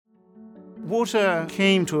Water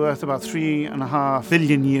came to Earth about 3.5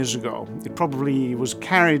 billion years ago. It probably was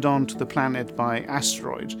carried onto the planet by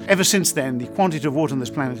asteroids. Ever since then, the quantity of water on this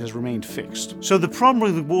planet has remained fixed. So the problem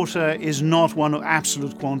with water is not one of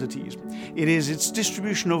absolute quantities. It is its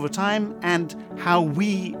distribution over time and how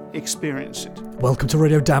we experience it. Welcome to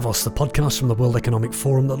Radio Davos, the podcast from the World Economic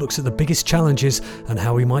Forum that looks at the biggest challenges and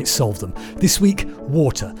how we might solve them. This week,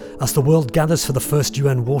 water. As the world gathers for the first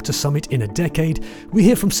UN Water Summit in a decade, we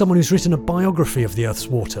hear from someone who's written a biography of the Earth's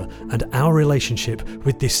water and our relationship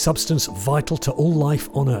with this substance vital to all life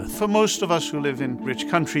on Earth. For most of us who live in rich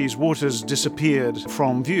countries, water's disappeared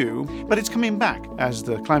from view, but it's coming back. As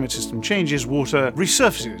the climate system changes, water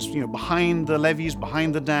resurfaces, behind the levees,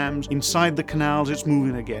 behind the dams, inside the canals, it's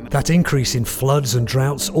moving again. That increase in floods and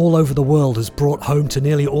droughts all over the world has brought home to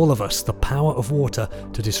nearly all of us the power of water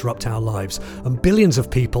to disrupt our lives. And billions of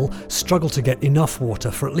people struggle to get enough water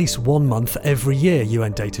for at least 1 month every year,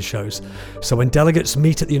 UN data shows. So when delegates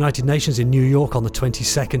meet at the United Nations in New York on the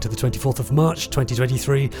 22nd to the 24th of March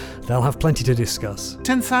 2023, they'll have plenty to discuss.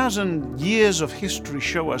 10,000 years of history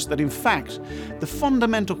show us that, in fact, the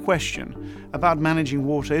fundamental question about managing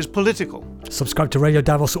water is political. Subscribe to Radio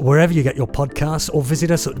Davos wherever you get your podcasts or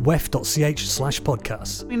visit us at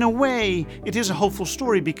wef.ch/podcasts. In a way, it is a hopeful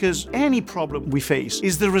story because any problem we face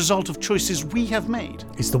is the result of choices we have made.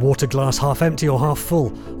 Is the water glass half empty or half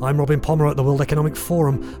full? I'm Robin Pomeroy at the World Economic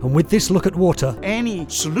Forum, and with this look at water, any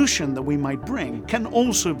solution that we might bring can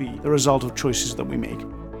also be the result of choices that we make.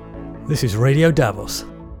 This is Radio Davos.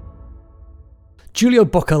 Giulio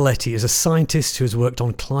Boccaletti is a scientist who has worked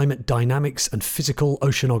on climate dynamics and physical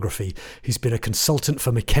oceanography. He's been a consultant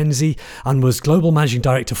for McKinsey and was Global Managing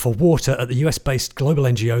Director for Water at the US-based global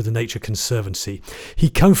NGO, the Nature Conservancy. He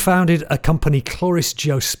co-founded a company, Chloris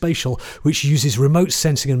Geospatial, which uses remote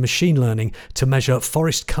sensing and machine learning to measure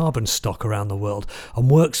forest carbon stock around the world,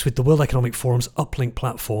 and works with the World Economic Forum's Uplink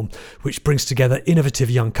platform, which brings together innovative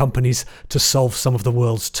young companies to solve some of the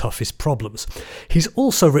world's toughest problems. He's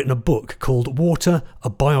also written a book called Water, a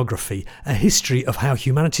Biography, a history of how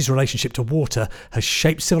humanity's relationship to water has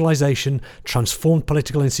shaped civilization, transformed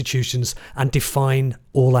political institutions, and defined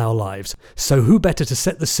all our lives. So who better to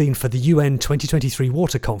set the scene for the UN 2023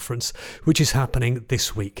 Water Conference, which is happening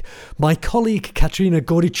this week? My colleague Katerina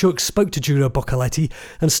Gordichuk spoke to Giulio Boccaletti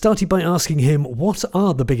and started by asking him what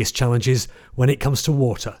are the biggest challenges when it comes to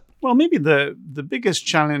water. Well, maybe the biggest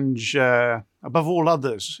challenge above all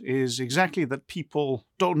others is exactly that people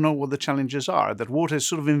don't know what the challenges are, that water is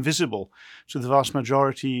sort of invisible to the vast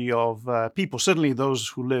majority of people, certainly those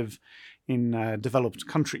who live in developed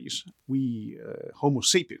countries. We, Homo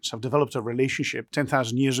sapiens, have developed a relationship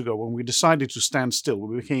 10,000 years ago when we decided to stand still.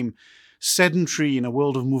 We became sedentary in a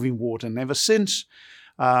world of moving water. And ever since,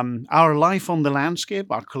 our life on the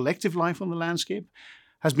landscape, our collective life on the landscape,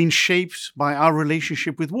 has been shaped by our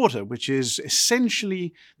relationship with water, which is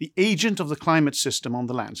essentially the agent of the climate system on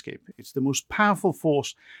the landscape. It's the most powerful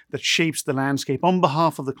force that shapes the landscape on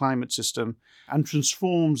behalf of the climate system and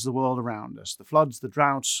transforms the world around us. The floods, the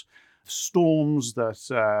droughts, the storms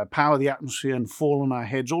that power the atmosphere and fall on our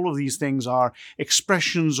heads, all of these things are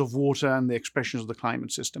expressions of water and the expressions of the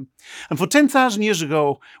climate system. And for 10,000 years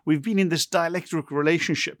ago, we've been in this dialectic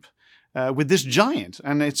relationship with this giant,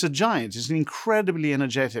 and it's a giant. It's an incredibly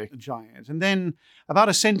energetic giant. And then about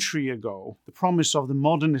a century ago, the promise of the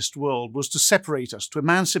modernist world was to separate us, to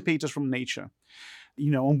emancipate us from nature.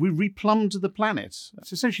 And we replumbed the planet.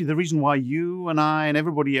 That's essentially the reason why you and I and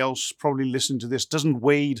everybody else probably listening to this doesn't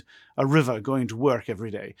wade a river going to work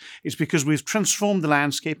every day. It's because we've transformed the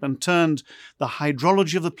landscape and turned the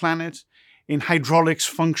hydrology of the planet in hydraulics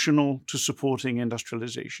functional to supporting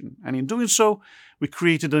industrialization. And in doing so, we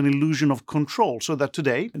created an illusion of control so that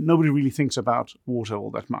today, nobody really thinks about water all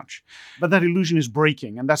that much. But that illusion is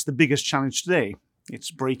breaking, and that's the biggest challenge today.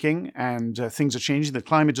 It's breaking, and things are changing. The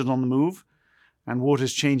climate is on the move, and water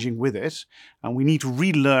is changing with it. And we need to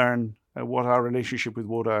relearn what our relationship with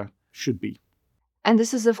water should be. And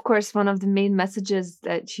this is, of course, one of the main messages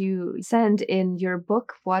that you send in your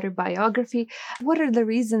book, Water Biography. What are the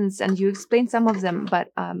reasons, and you explain some of them,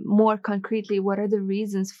 but more concretely, what are the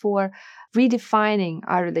reasons for redefining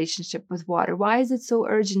our relationship with water? Why is it so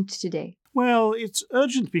urgent today? Well, it's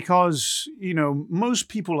urgent because, most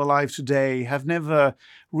people alive today have never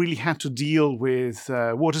really had to deal with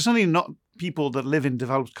water. Certainly not people that live in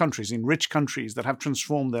developed countries, in rich countries that have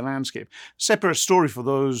transformed their landscape. Separate story for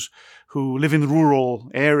those who live in the rural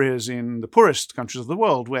areas in the poorest countries of the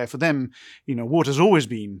world, where for them, water's always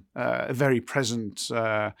been a very present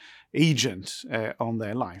agent on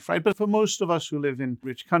their life, right? But for most of us who live in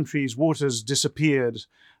rich countries, water's disappeared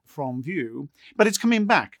from view, but it's coming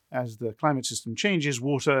back. As the climate system changes,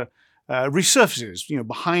 water resurfaces,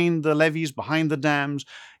 behind the levees, behind the dams,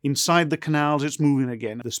 inside the canals, it's moving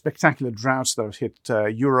again. The spectacular droughts that have hit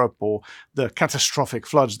Europe, or the catastrophic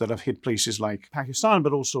floods that have hit places like Pakistan,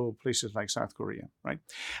 but also places like South Korea, right?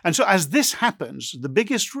 And so as this happens, the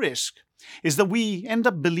biggest risk is that we end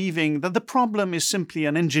up believing that the problem is simply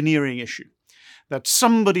an engineering issue, that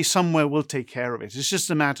somebody somewhere will take care of it. It's just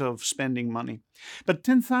a matter of spending money. But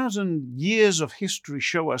 10,000 years of history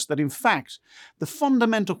show us that, in fact, the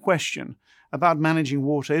fundamental question about managing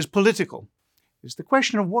water is political. It's the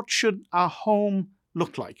question of what should our home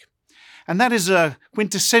look like. And that is a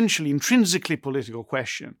quintessentially, intrinsically political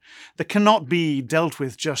question that cannot be dealt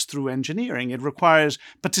with just through engineering. It requires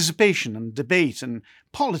participation and debate and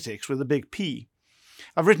politics with a big P.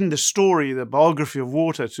 I've written the story, the biography of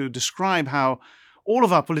water, to describe how all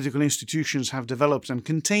of our political institutions have developed and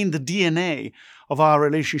contain the DNA of our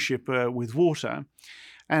relationship with water.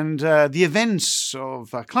 And the events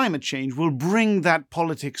of climate change will bring that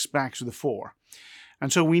politics back to the fore.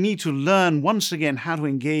 And so we need to learn once again how to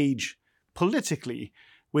engage politically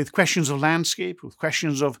with questions of landscape, with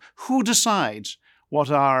questions of who decides what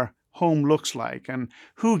our home looks like and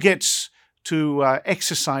who gets to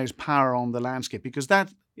exercise power on the landscape, because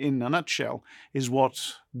that, in a nutshell, is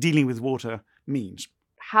what dealing with water means.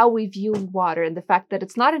 How we view water and the fact that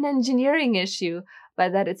it's not an engineering issue,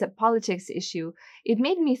 but that it's a politics issue, it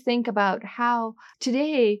made me think about how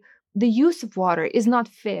today the use of water is not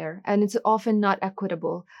fair and it's often not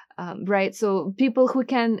equitable, right? So people who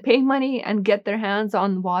can pay money and get their hands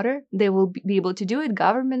on water, they will be able to do it.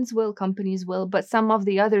 Governments will, companies will, but some of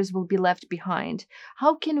the others will be left behind.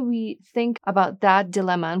 How can we think about that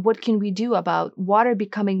dilemma, and what can we do about water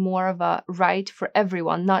becoming more of a right for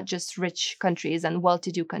everyone, not just rich countries and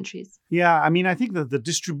well-to-do countries? Yeah, I think that the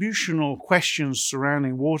distributional questions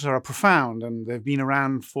surrounding water are profound, and they've been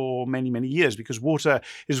around for many, many years, because water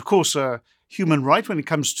is, of course, a human right when it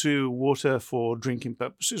comes to water for drinking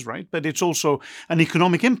purposes, right? But it's also an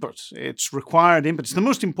economic input. It's required input. It's the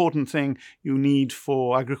most important thing you need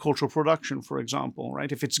for agricultural production, for example,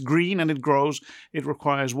 right? If it's green and it grows, it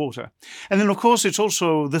requires water. And then, of course, it's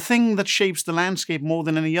also the thing that shapes the landscape more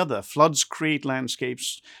than any other. Floods create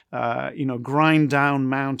landscapes, grind down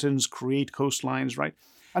mountains, create coastlines, right?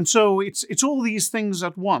 And so it's all these things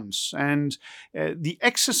at once. And the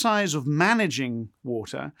exercise of managing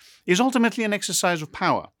water is ultimately an exercise of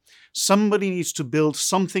power. Somebody needs to build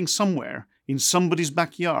something somewhere in somebody's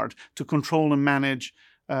backyard to control and manage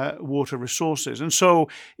water resources. And so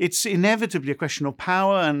it's inevitably a question of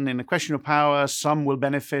power, and in a question of power, some will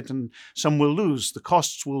benefit and some will lose. The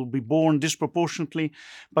costs will be borne disproportionately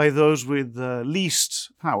by those with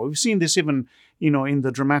least power. We've seen this even in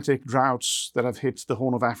the dramatic droughts that have hit the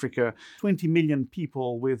Horn of Africa. 20 million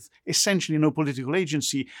people with essentially no political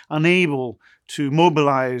agency, unable to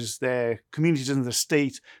mobilize their communities and the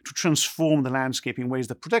state to transform the landscape in ways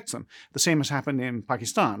that protect them. The same has happened in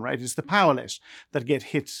Pakistan, right? It's the powerless that get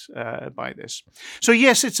hit by this. So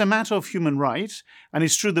yes, it's a matter of human rights, and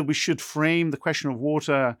it's true that we should frame the question of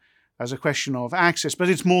water as a question of access, but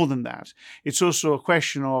it's more than that. It's also a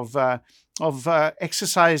question of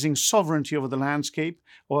exercising sovereignty over the landscape,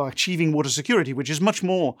 or achieving water security, which is much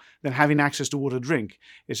more than having access to water to drink.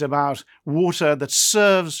 It's about water that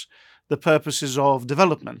serves the purposes of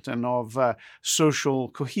development and of social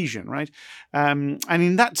cohesion, right? And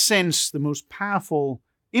in that sense, the most powerful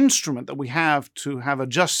instrument that we have to have a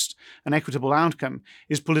just and equitable outcome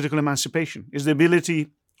is political emancipation, is the ability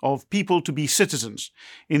of people to be citizens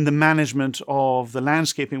in the management of the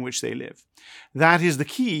landscape in which they live. That is the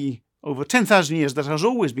key. Over 10,000 years, that has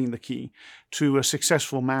always been the key to a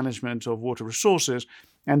successful management of water resources,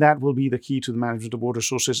 and that will be the key to the management of water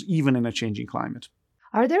resources even in a changing climate.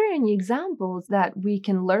 Are there any examples that we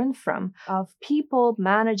can learn from of people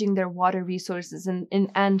managing their water resources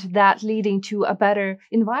and that leading to a better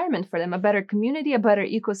environment for them, a better community, a better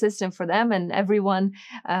ecosystem for them and everyone,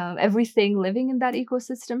 everything living in that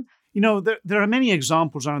ecosystem? There are many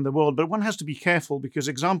examples around the world, but one has to be careful because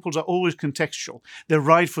examples are always contextual. They're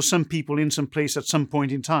right for some people in some place at some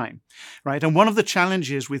point in time, right? And one of the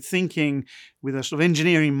challenges with thinking with a sort of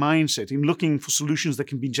engineering mindset in looking for solutions that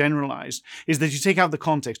can be generalized is that you take out the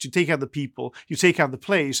context, you take out the people, you take out the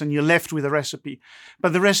place, and you're left with a recipe.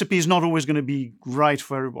 But the recipe is not always going to be right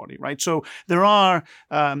for everybody, right? So there are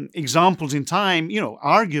examples in time,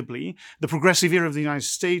 arguably the progressive era of the United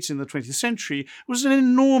States in the 20th century was an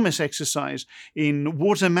enormous exercise in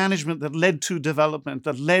water management that led to development,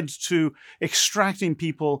 that led to extracting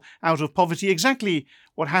people out of poverty. Exactly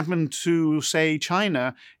what happened to, say,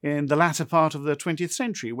 China in the latter part part of the 20th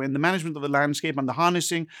century, when the management of the landscape and the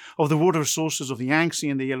harnessing of the water resources of the Yangtze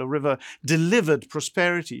and the Yellow River delivered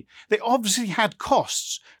prosperity. They obviously had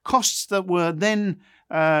costs that were then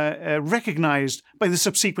recognized by the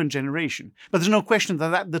subsequent generation. But there's no question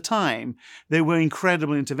that at the time, there were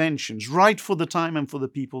incredible interventions, right for the time and for the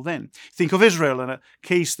people then. Think of Israel, and a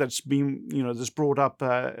case that's been, that's brought up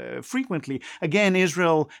frequently. Again,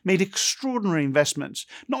 Israel made extraordinary investments,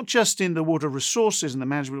 not just in the water resources and the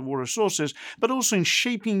management of water resources, but also in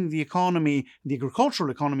shaping the economy, the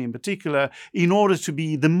agricultural economy in particular, in order to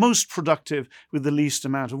be the most productive with the least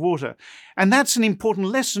amount of water. And that's an important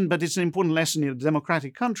lesson, but it's an important lesson in a democratic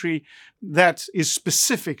country that is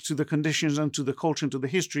specific to the conditions and to the culture and to the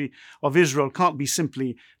history of Israel, can't be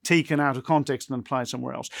simply taken out of context and applied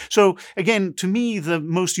somewhere else. So again, to me, the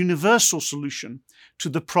most universal solution to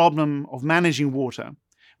the problem of managing water,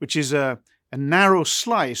 which is a narrow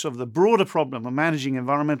slice of the broader problem of managing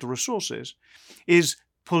environmental resources, is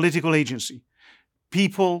political agency.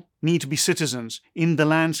 People need to be citizens in the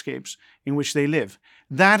landscapes in which they live.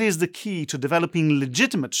 That is the key to developing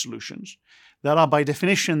legitimate solutions that are by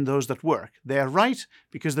definition those that work. They are right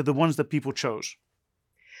because they're the ones that people chose.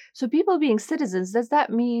 So people being citizens, does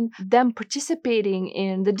that mean them participating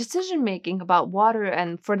in the decision-making about water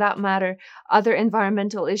and, for that matter, other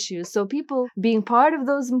environmental issues? So people being part of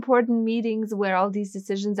those important meetings where all these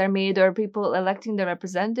decisions are made, or people electing their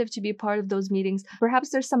representative to be part of those meetings,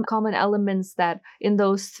 perhaps there's some common elements that in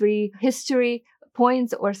those three history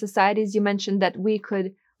points or societies you mentioned that we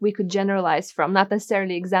could generalize from, not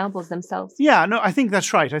necessarily examples themselves. Yeah, no, I think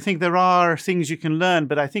that's right. I think there are things you can learn,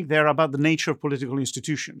 but I think they're about the nature of political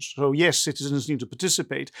institutions. So yes, citizens need to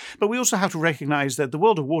participate, but we also have to recognize that the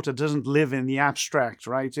world of water doesn't live in the abstract,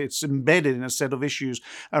 right? It's embedded in a set of issues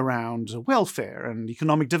around welfare and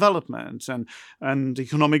economic development and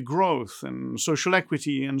economic growth and social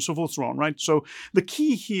equity and so forth and so on, right? So the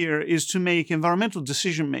key here is to make environmental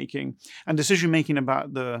decision-making and decision-making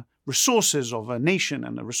about the resources of a nation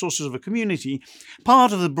and the resources of a community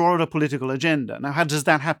part of the broader political agenda. Now, how does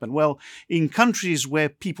that happen? Well, in countries where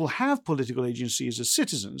people have political agencies as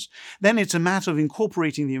citizens, then it's a matter of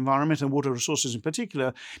incorporating the environment and water resources in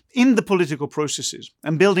particular in the political processes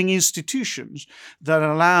and building institutions that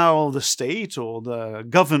allow the state or the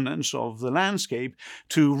governance of the landscape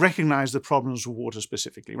to recognize the problems of water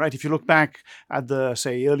specifically, right? If you look back at the,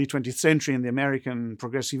 say, early 20th century in the American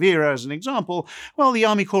progressive era as an example, well, the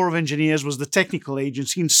Army Corps of Engineers was the technical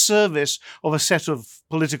agency in service of a set of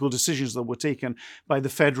political decisions that were taken by the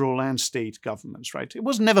federal and state governments, right? It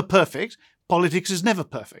was never perfect. Politics is never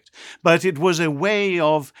perfect. But it was a way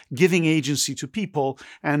of giving agency to people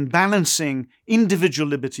and balancing individual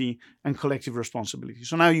liberty and collective responsibility.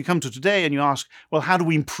 So now you come to today and you ask, well, how do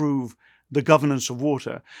we improve the governance of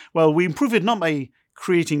water? Well, we improve it not by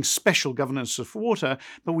creating special governance of water,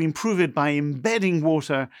 but we improve it by embedding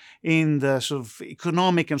water in the sort of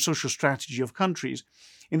economic and social strategy of countries.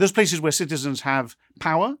 In those places where citizens have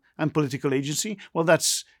power and political agency, well,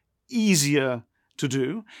 that's easier to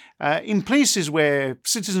do. In places where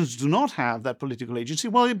citizens do not have that political agency,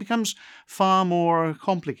 well, it becomes far more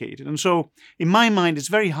complicated. And so, in my mind, it's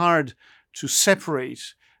very hard to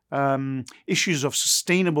separate issues of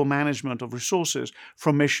sustainable management of resources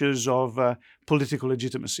from issues of political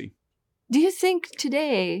legitimacy. Do you think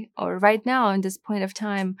today, or right now in this point of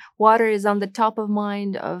time, water is on the top of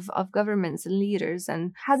mind of governments and leaders?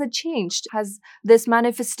 And has it changed? Has this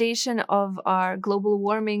manifestation of our global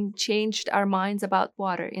warming changed our minds about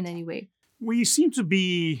water in any way? We seem to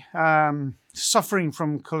be suffering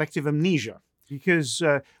from collective amnesia. Because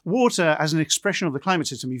water as an expression of the climate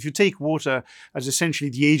system, if you take water as essentially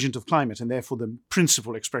the agent of climate and therefore the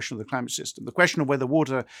principal expression of the climate system, the question of whether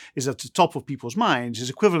water is at the top of people's minds is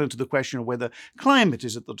equivalent to the question of whether climate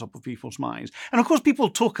is at the top of people's minds. And of course, people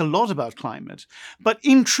talk a lot about climate. But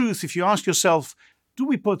in truth, if you ask yourself, do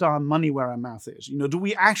we put our money where our mouth is? Do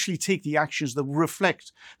we actually take the actions that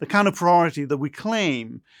reflect the kind of priority that we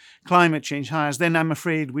claim climate change has? Then I'm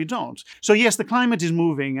afraid we don't. So yes, the climate is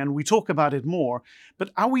moving and we talk about it more, but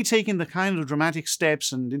are we taking the kind of dramatic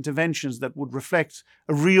steps and interventions that would reflect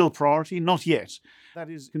a real priority? Not yet. That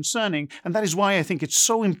is concerning, and that is why I think it's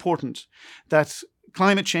so important that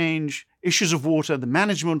climate change, issues of water, the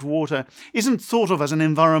management of water, isn't thought of as an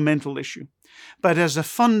environmental issue, but as a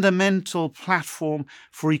fundamental platform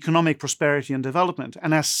for economic prosperity and development,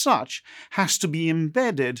 and as such has to be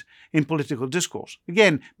embedded in political discourse.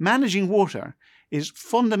 Again, managing water is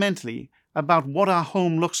fundamentally about what our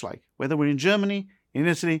home looks like, whether we're in Germany, in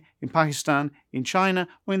Italy, in Pakistan, in China,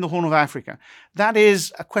 or in the Horn of Africa. That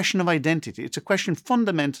is a question of identity. It's a question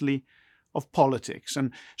fundamentally of politics.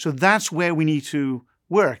 And so that's where we need to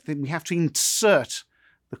work, then we have to insert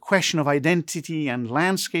the question of identity and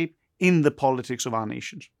landscape in the politics of our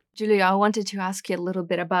nations. Giulio, I wanted to ask you a little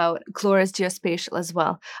bit about Chloris Geospatial as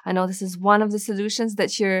well. I know this is one of the solutions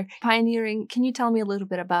that you're pioneering. Can you tell me a little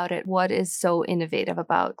bit about it? What is so innovative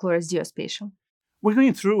about Chloris Geospatial? We're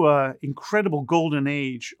going through an incredible golden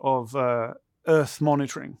age of Earth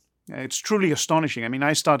monitoring. It's truly astonishing. I mean,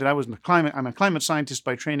 I'm a climate scientist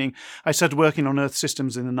by training. I started working on Earth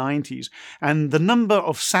systems in the 90s. And the number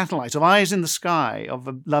of satellites, of eyes in the sky, of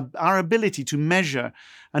our ability to measure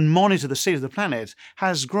and monitor the state of the planet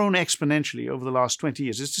has grown exponentially over the last 20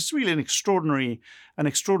 years. It's just really an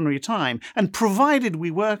extraordinary time. And provided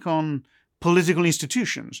we work on political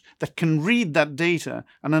institutions that can read that data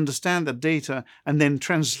and understand that data and then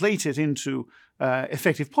translate it into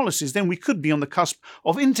effective policies, then we could be on the cusp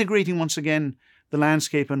of integrating once again the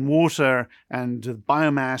landscape and water and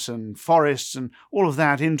biomass and forests and all of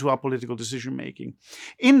that into our political decision making.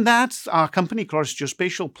 In that, our company, Chloris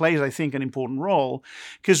Geospatial, plays, I think, an important role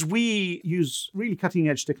because we use really cutting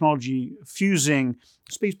edge technology, fusing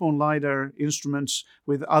spaceborne LiDAR instruments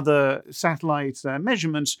with other satellite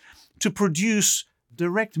measurements to produce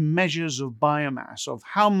direct measures of biomass, of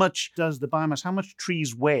how much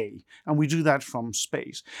trees weigh, and we do that from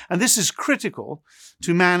space. And this is critical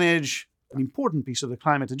to manage an important piece of the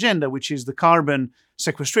climate agenda, which is the carbon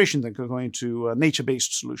sequestration that we're going to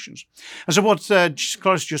nature-based solutions. And so what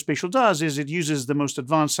Chloris Geospatial does is it uses the most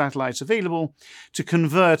advanced satellites available to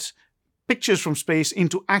convert pictures from space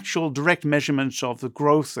into actual direct measurements of the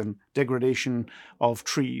growth and degradation of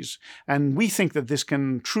trees. And we think that this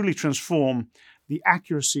can truly transform the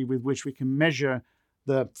accuracy with which we can measure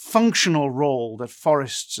the functional role that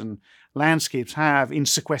forests and landscapes have in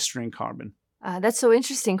sequestering carbon. That's so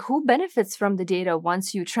interesting. Who benefits from the data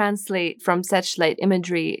once you translate from satellite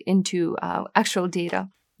imagery into actual data?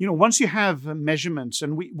 Once you have measurements,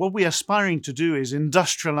 and what we're aspiring to do is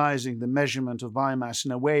industrializing the measurement of biomass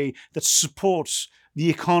in a way that supports the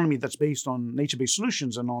economy that's based on nature-based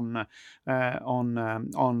solutions and on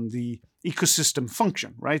the ecosystem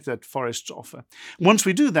function, right, that forests offer. Once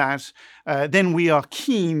we do that, then we are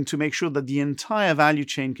keen to make sure that the entire value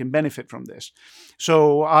chain can benefit from this.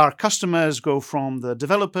 So our customers go from the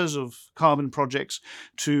developers of carbon projects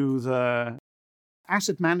to the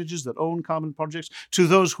asset managers that own carbon projects, to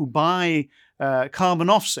those who buy carbon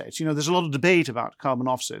offsets. There's a lot of debate about carbon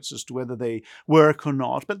offsets as to whether they work or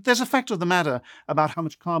not, but there's a fact of the matter about how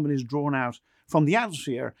much carbon is drawn out from the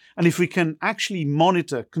atmosphere. And if we can actually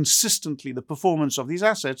monitor consistently the performance of these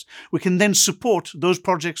assets, we can then support those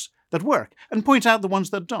projects that work and point out the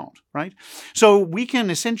ones that don't, right? So we can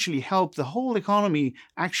essentially help the whole economy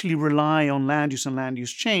actually rely on land use and land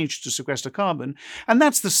use change to sequester carbon. And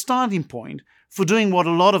that's the starting point for doing what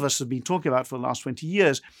a lot of us have been talking about for the last 20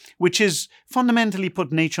 years, which is fundamentally put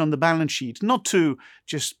nature on the balance sheet, not to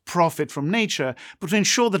just profit from nature, but to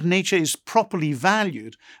ensure that nature is properly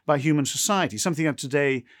valued by human society, something that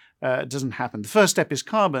today doesn't happen. The first step is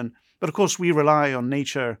carbon, but of course we rely on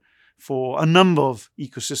nature for a number of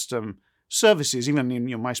ecosystem services. Even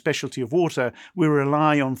in my specialty of water, we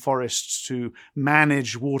rely on forests to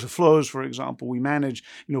manage water flows, for example. We manage,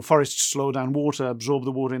 forests slow down water, absorb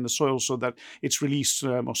the water in the soil so that it's released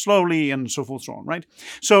more slowly and so forth and so on, right?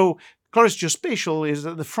 So Chloris Geospatial is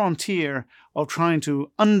at the frontier of trying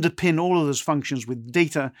to underpin all of those functions with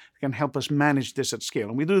data that can help us manage this at scale.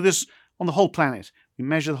 And we do this on the whole planet. We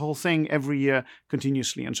measure the whole thing every year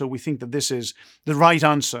continuously. And so we think that this is the right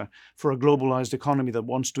answer for a globalized economy that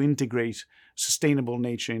wants to integrate sustainable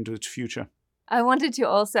nature into its future. I wanted to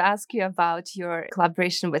also ask you about your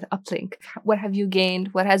collaboration with Uplink. What have you gained?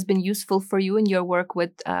 What has been useful for you in your work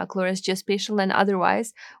with Chloris Geospatial and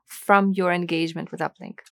otherwise from your engagement with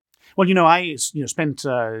Uplink? Well, I spent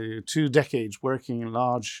 2 decades working in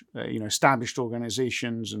large, established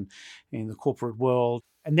organizations and in the corporate world.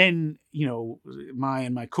 And then,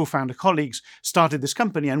 my co-founder colleagues started this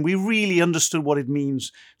company, and we really understood what it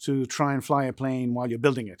means to try and fly a plane while you're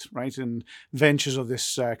building it, right? And ventures of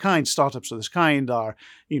this kind, startups of this kind are,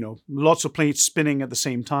 lots of plates spinning at the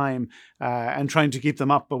same time and trying to keep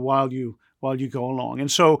them up while you go along.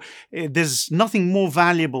 And so there's nothing more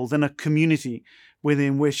valuable than a community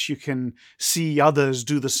within which you can see others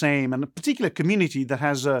do the same, and a particular community that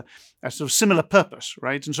has a sort of similar purpose,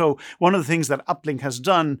 right? And so one of the things that Uplink has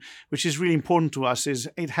done, which is really important to us, is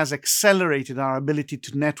it has accelerated our ability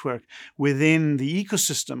to network within the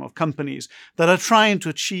ecosystem of companies that are trying to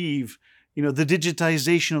achieve the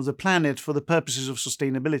digitization of the planet for the purposes of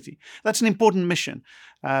sustainability. That's an important mission.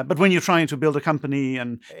 But when you're trying to build a company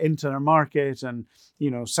and enter a market and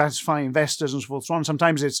satisfy investors and so forth, so on,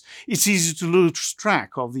 sometimes it's easy to lose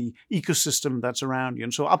track of the ecosystem that's around you.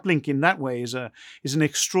 And so Uplink in that way is an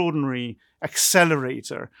extraordinary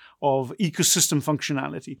accelerator of ecosystem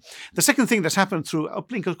functionality. The second thing that's happened through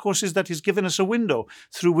Uplink, of course, is that it's given us a window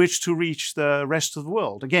through which to reach the rest of the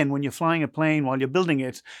world. Again, when you're flying a plane while you're building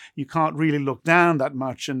it, you can't really look down that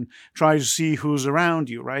much and try to see who's around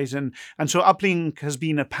you, right? And so Uplink has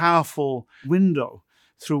been a powerful window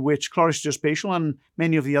through which Chloris Geospatial and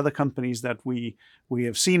many of the other companies that we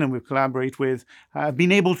have seen and we collaborate with have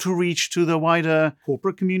been able to reach to the wider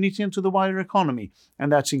corporate community and to the wider economy.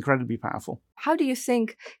 And that's incredibly powerful. How do you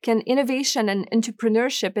think can innovation and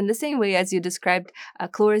entrepreneurship, in the same way as you described,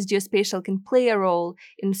 Chloris Geospatial can play a role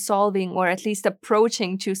in solving or at least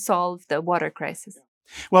approaching to solve the water crisis?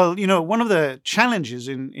 Well, one of the challenges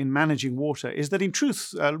in managing water is that in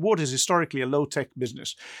truth, water is historically a low-tech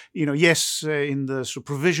business. Yes, in the sort of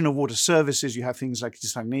provision of water services, you have things like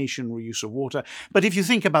desalination, reuse of water. But if you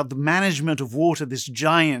think about the management of water, this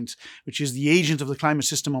giant, which is the agent of the climate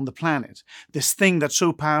system on the planet, this thing that's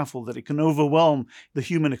so powerful that it can overwhelm the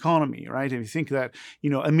human economy, right? If you think that,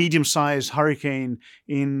 a medium-sized hurricane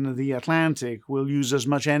in the Atlantic will use as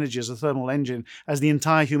much energy as a thermal engine as the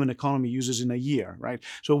entire human economy uses in a year, right?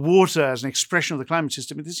 So water as an expression of the climate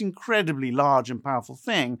system is this incredibly large and powerful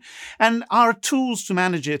thing. And our tools to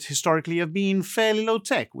manage it historically have been fairly low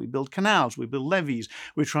tech. We build canals, we build levees,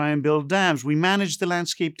 we try and build dams. We manage the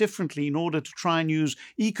landscape differently in order to try and use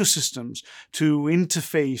ecosystems to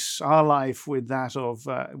interface our life with that of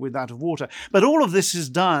water. But all of this is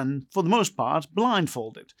done, for the most part,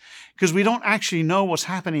 blindfolded, because we don't actually know what's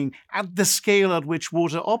happening at the scale at which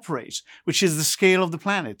water operates, which is the scale of the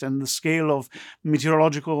planet and the scale of meteorological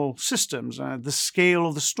systems, the scale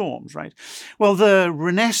of the storms, right? Well, the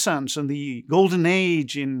renaissance and the golden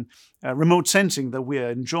age in remote sensing that we're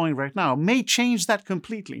enjoying right now may change that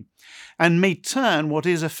completely and may turn what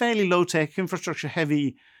is a fairly low-tech,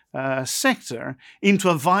 infrastructure-heavy sector into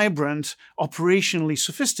a vibrant, operationally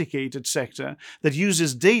sophisticated sector that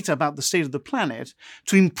uses data about the state of the planet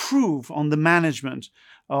to improve on the management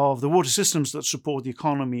of the water systems that support the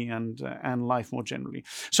economy and life more generally.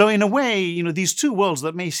 So in a way, these two worlds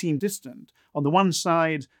that may seem distant, on the one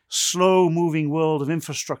side, slow-moving world of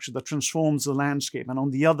infrastructure that transforms the landscape, and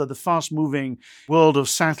on the other, the fast-moving world of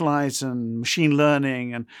satellites and machine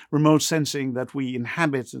learning and remote sensing that we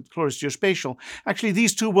inhabit at Chloris Geospatial, actually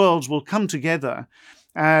these two worlds will come together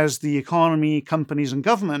as the economy, companies, and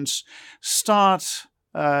governments start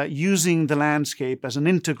using the landscape as an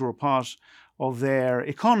integral part of their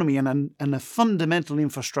economy and a fundamental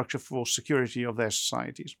infrastructure for security of their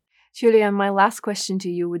societies. Giulio, my last question to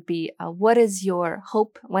you would be, what is your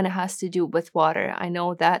hope when it has to do with water? I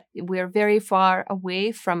know that we're very far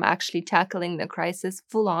away from actually tackling the crisis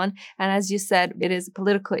full on. And as you said, it is a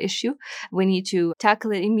political issue. We need to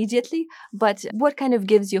tackle it immediately. But what kind of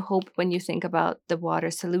gives you hope when you think about the water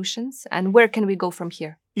solutions? And where can we go from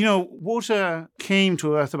here? Water came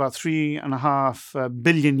to Earth about 3.5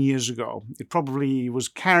 billion years ago. It probably was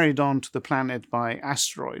carried onto the planet by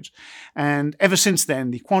asteroids. And ever since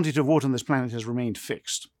then, the quantity of water on this planet has remained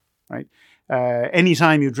fixed, right?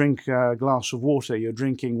 Anytime you drink a glass of water, you're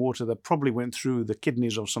drinking water that probably went through the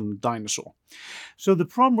kidneys of some dinosaur. So the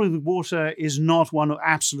problem with water is not one of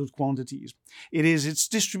absolute quantities. It is its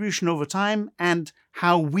distribution over time and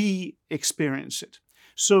how we experience it.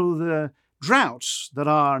 So the droughts that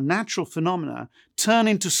are natural phenomena turn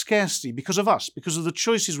into scarcity because of us, because of the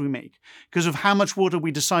choices we make, because of how much water we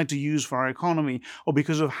decide to use for our economy, or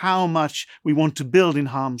because of how much we want to build in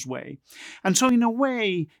harm's way. And so in a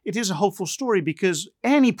way, it is a hopeful story because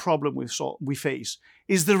any problem we face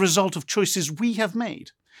is the result of choices we have made.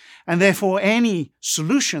 And therefore, any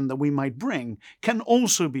solution that we might bring can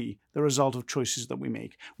also be the result of choices that we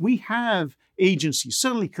make. We have agency,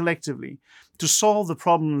 certainly collectively, to solve the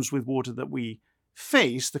problems with water that we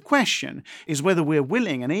face. The question is whether we're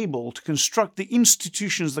willing and able to construct the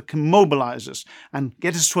institutions that can mobilize us and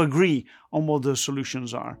get us to agree on what those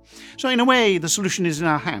solutions are. So in a way, the solution is in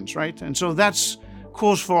our hands, right? And so that's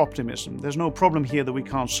cause for optimism. There's no problem here that we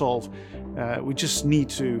can't solve. We just need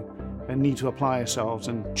to apply ourselves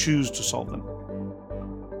and choose to solve them.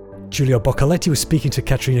 Giulio Boccaletti was speaking to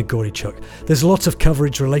Katerina Gorichuk. There's lots of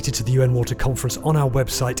coverage related to the UN Water Conference on our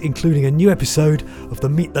website, including a new episode of the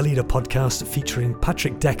Meet the Leader podcast featuring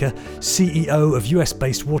Patrick Decker, CEO of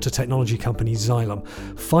US-based water technology company Xylem.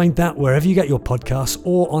 Find that wherever you get your podcasts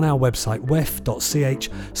or on our website,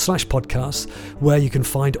 wef.ch/podcasts, where you can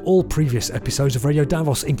find all previous episodes of Radio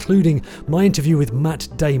Davos, including my interview with Matt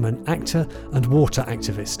Damon, actor and water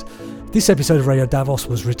activist. This episode of Radio Davos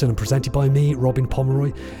was written and presented by me, Robin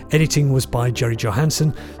Pomeroy. Editing was by Jerry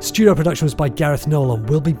Johansson. Studio production was by Gareth Nolan.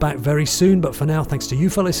 We'll be back very soon, but for now, thanks to you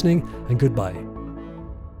for listening, and goodbye.